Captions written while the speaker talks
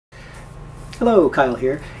Hello, Kyle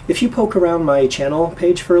here. If you poke around my channel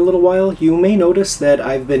page for a little while, you may notice that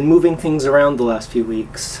I've been moving things around the last few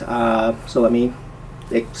weeks. So let me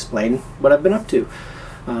explain what I've been up to.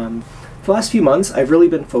 For the last few months, I've really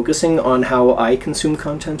been focusing on how I consume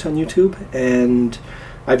content on YouTube, and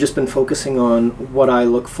I've just been focusing on what I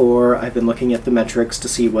look for. I've been looking at the metrics to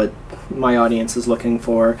see what my audience is looking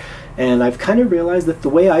for, and I've kind of realized that the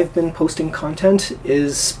way I've been posting content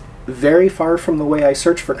is very far from the way I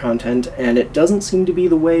search for content, and it doesn't seem to be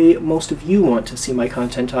the way most of you want to see my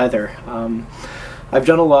content either. I've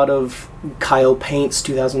done a lot of Kyle Paints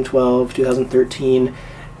 2012, 2013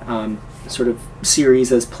 sort of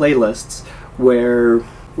series as playlists where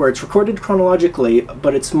it's recorded chronologically,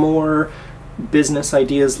 but it's more business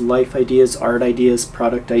ideas, life ideas, art ideas,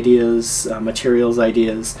 product ideas, materials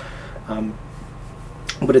ideas,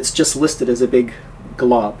 but it's just listed as a big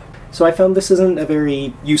glob. So I found this isn't a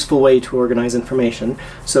very useful way to organize information.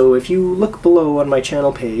 So if you look below on my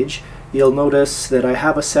channel page, you'll notice that I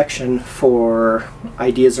have a section for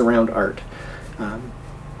ideas around art.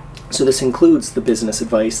 So this includes the business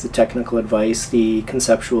advice, the technical advice, the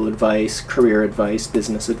conceptual advice, career advice,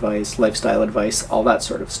 business advice, lifestyle advice, all that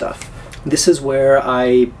sort of stuff. This is where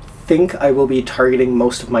I think I will be targeting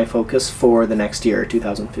most of my focus for the next year,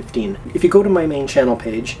 2015. If you go to my main channel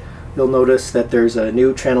page, you'll notice that there's a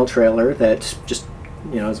new channel trailer that just,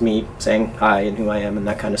 is me saying hi and who I am and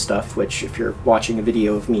that kind of stuff, which if you're watching a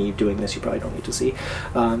video of me doing this, you probably don't need to see.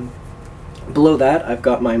 Below that, I've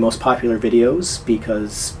got my most popular videos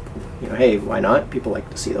because, hey, why not? People like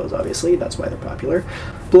to see those, obviously. That's why they're popular.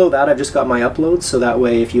 Below that, I've just got my uploads, so that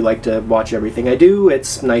way if you like to watch everything I do,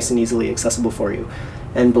 it's nice and easily accessible for you.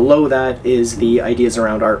 And below that is the Ideas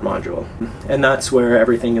Around Art module. And that's where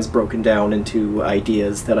everything is broken down into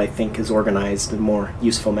ideas that I think is organized in a more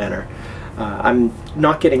useful manner. I'm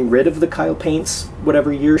not getting rid of the Kyle Paints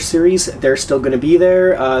whatever year series. They're still going to be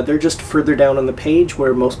there. They're just further down on the page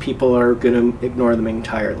where most people are going to ignore them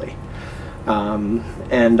entirely.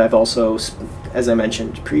 And I've also, as I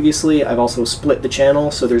mentioned previously, I've also split the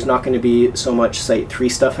channel, so there's not going to be so much Site 3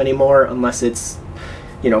 stuff anymore unless it's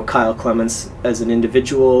Kyle Clements as an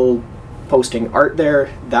individual posting art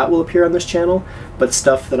there. That will appear on this channel, but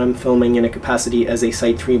stuff that I'm filming in a capacity as a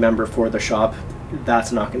Site 3 member for the shop,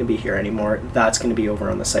 that's not going to be here anymore. That's going to be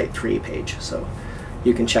over on the Site 3 page, so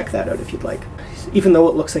you can check that out if you'd like. Even though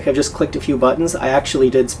it looks like I've just clicked a few buttons, I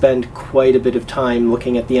actually did spend quite a bit of time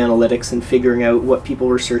looking at the analytics and figuring out what people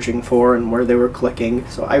were searching for and where they were clicking.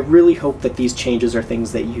 So I really hope that these changes are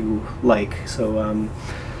things that you like. So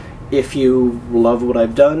if you love what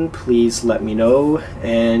I've done, please let me know.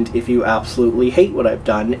 And if you absolutely hate what I've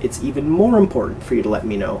done, it's even more important for you to let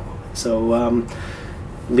me know. So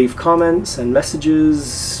leave comments and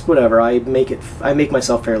messages, whatever. I make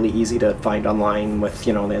myself fairly easy to find online with,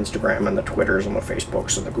 the Instagram and the Twitters and the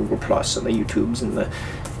Facebooks and the Google Plus and the YouTubes and the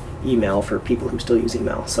email for people who still use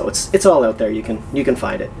email. So it's all out there. You can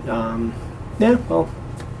find it. Yeah, well,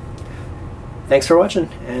 thanks for watching,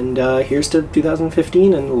 and here's to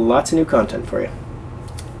 2015 and lots of new content for you.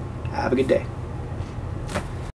 Have a good day.